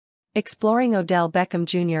exploring Odell Beckham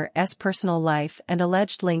Jr.'s personal life and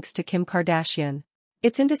alleged links to Kim Kardashian.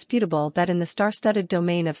 It's indisputable that in the star-studded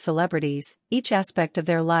domain of celebrities, each aspect of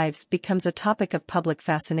their lives becomes a topic of public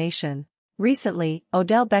fascination. Recently,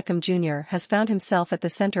 Odell Beckham Jr. has found himself at the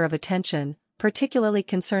center of attention, particularly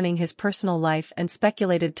concerning his personal life and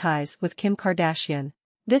speculated ties with Kim Kardashian.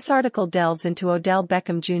 This article delves into Odell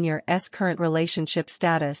Beckham Jr.'s current relationship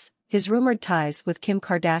status, his rumored ties with Kim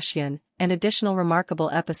Kardashian, and additional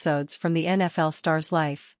remarkable episodes from the NFL star's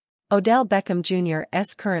life. Odell Beckham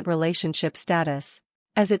Jr.'s current relationship status.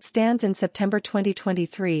 As it stands in September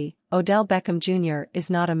 2023, Odell Beckham Jr.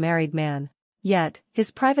 is not a married man. Yet,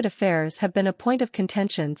 his private affairs have been a point of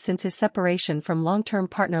contention since his separation from long-term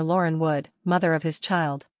partner Lauren Wood, mother of his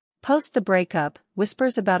child. Post the breakup,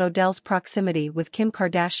 whispers about Odell's proximity with Kim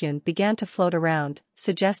Kardashian began to float around,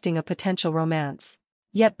 suggesting a potential romance.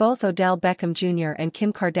 Yet both Odell Beckham Jr. and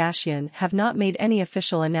Kim Kardashian have not made any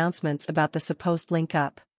official announcements about the supposed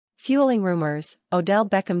link-up. Fueling rumors, Odell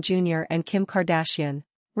Beckham Jr. and Kim Kardashian.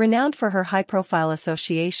 Renowned for her high-profile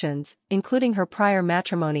associations, including her prior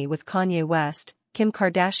matrimony with Kanye West, Kim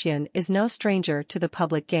Kardashian is no stranger to the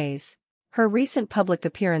public gaze. Her recent public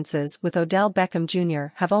appearances with Odell Beckham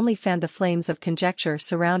Jr. have only fanned the flames of conjecture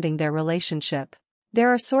surrounding their relationship. There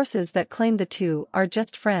are sources that claim the two are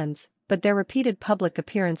just friends, but their repeated public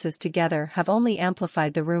appearances together have only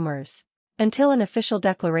amplified the rumors. Until an official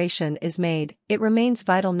declaration is made, it remains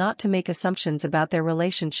vital not to make assumptions about their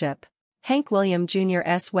relationship. Hank William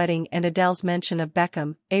Jr.'s wedding and Adele's mention of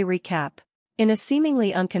Beckham, a recap. In a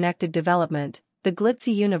seemingly unconnected development, the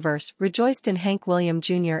glitzy universe rejoiced in Hank William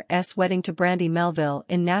Jr.'s wedding to Brandy Melville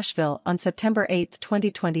in Nashville on September 8,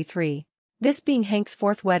 2023. This being Hank's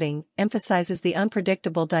fourth wedding, emphasizes the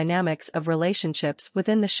unpredictable dynamics of relationships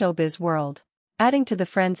within the showbiz world. Adding to the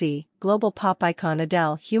frenzy, global pop icon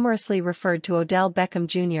Adele humorously referred to Odell Beckham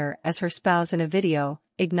Jr. as her spouse in a video,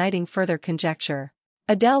 igniting further conjecture.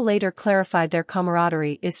 Adele later clarified their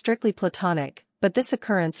camaraderie is strictly platonic, but this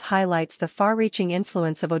occurrence highlights the far-reaching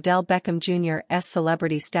influence of Odell Beckham Jr.'s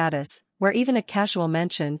celebrity status, where even a casual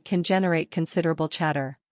mention can generate considerable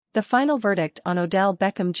chatter. The final verdict on Odell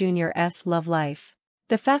Beckham Jr.'s love life.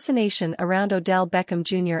 The fascination around Odell Beckham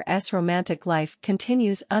Jr.'s romantic life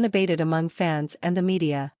continues unabated among fans and the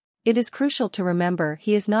media. It is crucial to remember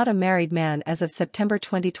he is not a married man as of September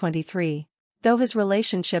 2023. Though his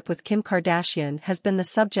relationship with Kim Kardashian has been the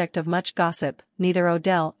subject of much gossip, neither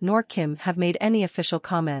Odell nor Kim have made any official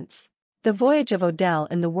comments. The voyage of Odell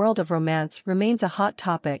in the world of romance remains a hot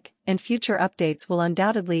topic, and future updates will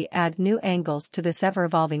undoubtedly add new angles to this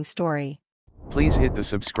ever-evolving story. Please hit the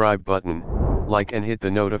subscribe button, like and hit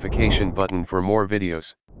the notification button for more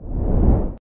videos.